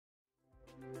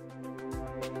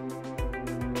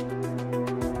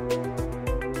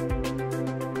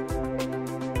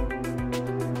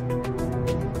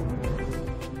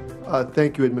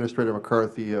Thank you, Administrator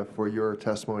McCarthy, for your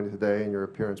testimony today and your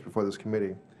appearance before this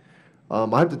committee.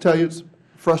 I have to tell you, it's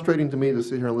frustrating to me to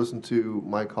sit here and listen to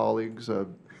my colleagues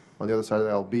on the other side of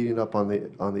the aisle beating up on the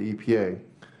EPA.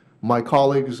 My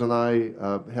colleagues and I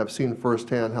have seen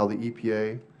firsthand how the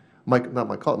EPA,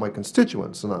 my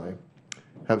constituents and I,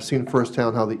 have seen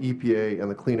firsthand how the EPA and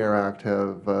the Clean Air Act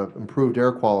have improved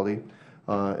air quality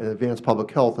and advanced public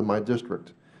health in my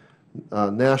district.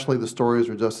 Nationally, the stories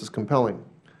are just as compelling.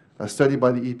 A study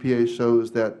by the EPA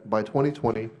shows that by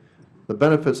 2020, the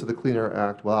benefits of the Clean Air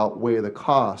Act will outweigh the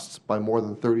costs by more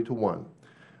than 30 to 1.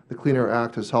 The Clean Air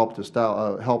Act has helped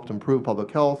improve public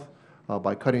health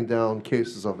by cutting down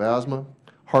cases of asthma,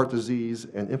 heart disease,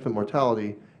 and infant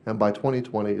mortality, and by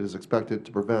 2020, it is expected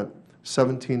to prevent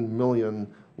 17 million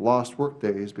lost work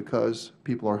days because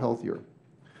people are healthier.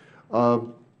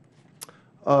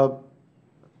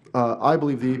 I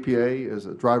believe the EPA is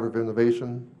a driver of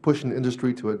innovation, pushing the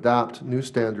industry to adopt new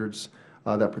standards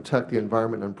that protect the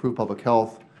environment and improve public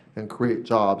health and create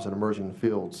jobs in emerging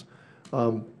fields.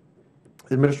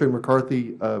 Administrator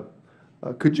McCarthy,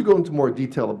 could you go into more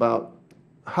detail about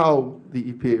how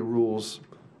the EPA rules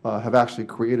have actually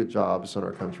created jobs in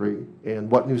our country and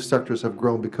what new sectors have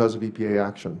grown because of EPA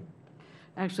action?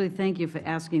 Actually, thank you for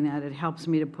asking that. It helps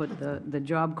me to put the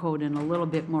job code in a little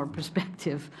bit more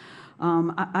perspective.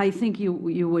 I think you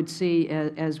would see,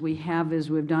 as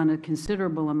we've done a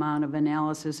considerable amount of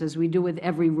analysis, as we do with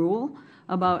every rule,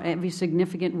 about every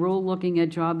significant rule looking at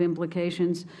job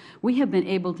implications, we have been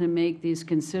able to make these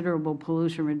considerable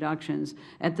pollution reductions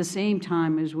at the same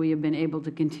time as we have been able to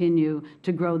continue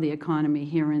to grow the economy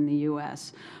here in the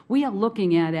U.S. We are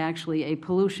looking at actually a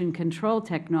pollution control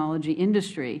technology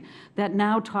industry that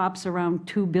now tops around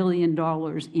 $2 billion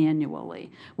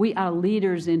annually. We are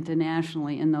leaders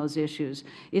internationally in those issues.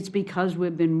 It's because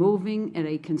we've been moving at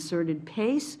a concerted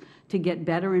pace to get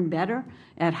better and better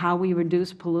at how we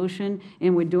reduce pollution,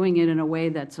 and we're doing it in a way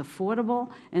that's affordable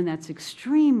and that's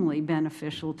extremely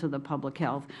beneficial to the public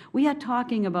health. We are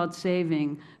talking about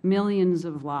saving millions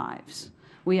of lives.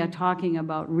 We are talking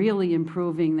about really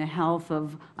improving the health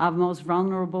of our most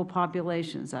vulnerable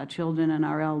populations, our children and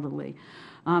our elderly.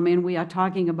 And we are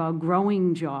talking about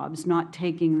growing jobs, not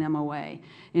taking them away.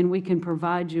 And we can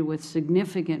provide you with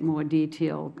significant more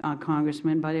detail,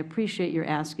 Congressman, but I appreciate your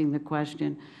asking the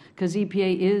question, because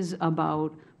EPA is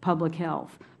about public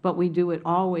health, but we do it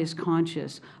always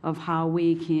conscious of how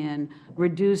we can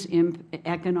reduce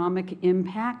economic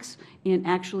impacts and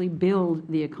actually build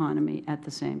the economy at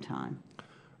the same time.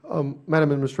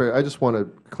 Madam Administrator, I just want to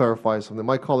clarify something.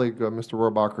 My colleague, Mr.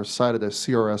 Rohrabacher, cited a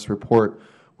CRS report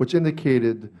which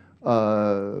indicated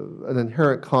an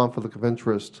inherent conflict of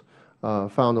interest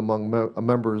found among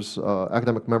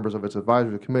academic members of its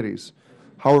advisory committees.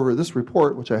 However, this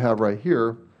report, which I have right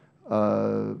here,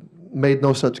 made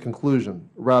no such conclusion.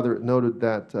 Rather, it noted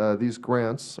that these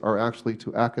grants are actually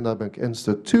to academic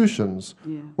institutions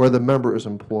where the member is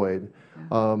employed,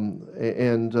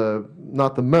 and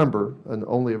not the member, and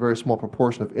only a very small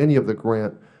proportion of any of the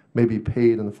grant may be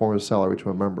paid in the form of salary to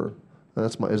a member.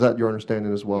 Is that your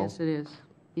understanding as well? Yes, it is.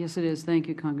 Yes, it is. Thank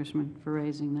you, Congressman, for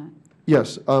raising that.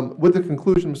 Yes. With the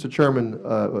conclusion, Mr. Chairman,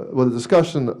 with the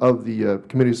discussion of the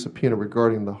committee's subpoena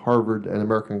regarding the Harvard and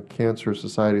American Cancer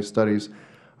Society studies,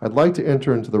 I'd like to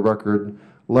enter into the record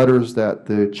letters that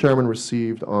the chairman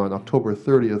received on October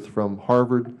 30th from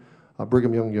Harvard,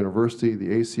 Brigham Young University, the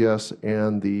ACS,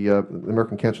 and the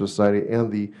American Cancer Society, and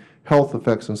the Health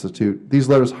Effects Institute. These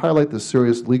letters highlight the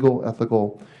serious legal,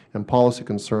 ethical, and policy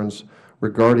concerns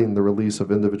regarding the release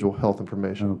of individual health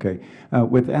information. Okay.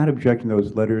 Without objection,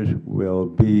 those letters will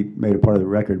be made a part of the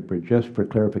record, but just for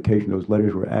clarification, those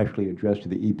letters were actually addressed to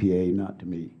the EPA, not to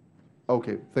me.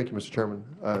 Okay. Thank you, Mr. Chairman.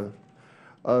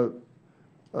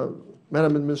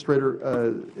 Madam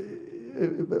Administrator,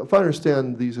 if I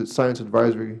understand these science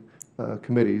advisory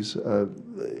committees,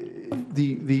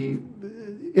 the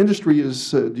industry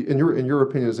is, in your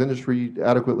opinion, is industry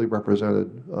adequately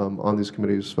represented on these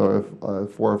committees for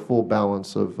a full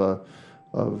balance of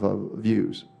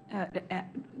views?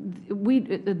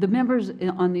 The members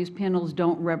on these panels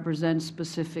don't represent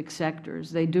specific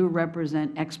sectors. They do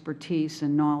represent expertise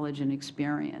and knowledge and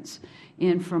experience.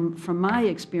 And from my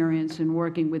experience in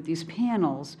working with these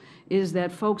panels is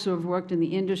that folks who have worked in the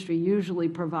industry usually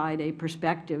provide a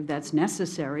perspective that's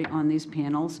necessary on these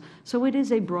panels. So it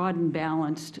is a broad and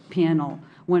balanced panel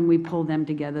when we pull them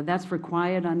together. That's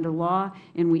required under law,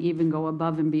 and we even go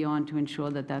above and beyond to ensure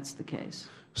that that's the case.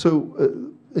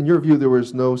 So in your view, there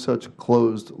was no such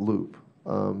closed loop,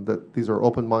 that these are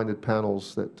open-minded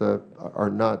panels that are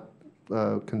not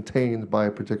contained by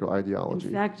a particular In ideology.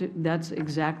 fact, that's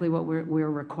exactly what we're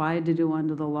required to do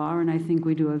under the law, and I think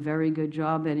we do a very good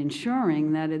job at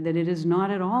ensuring that it is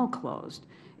not at all closed.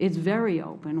 It's very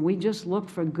open. We just look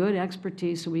for good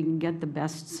expertise so we can get the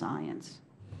best science.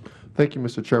 Thank you,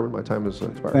 Mr. Chairman. My time has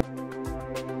expired.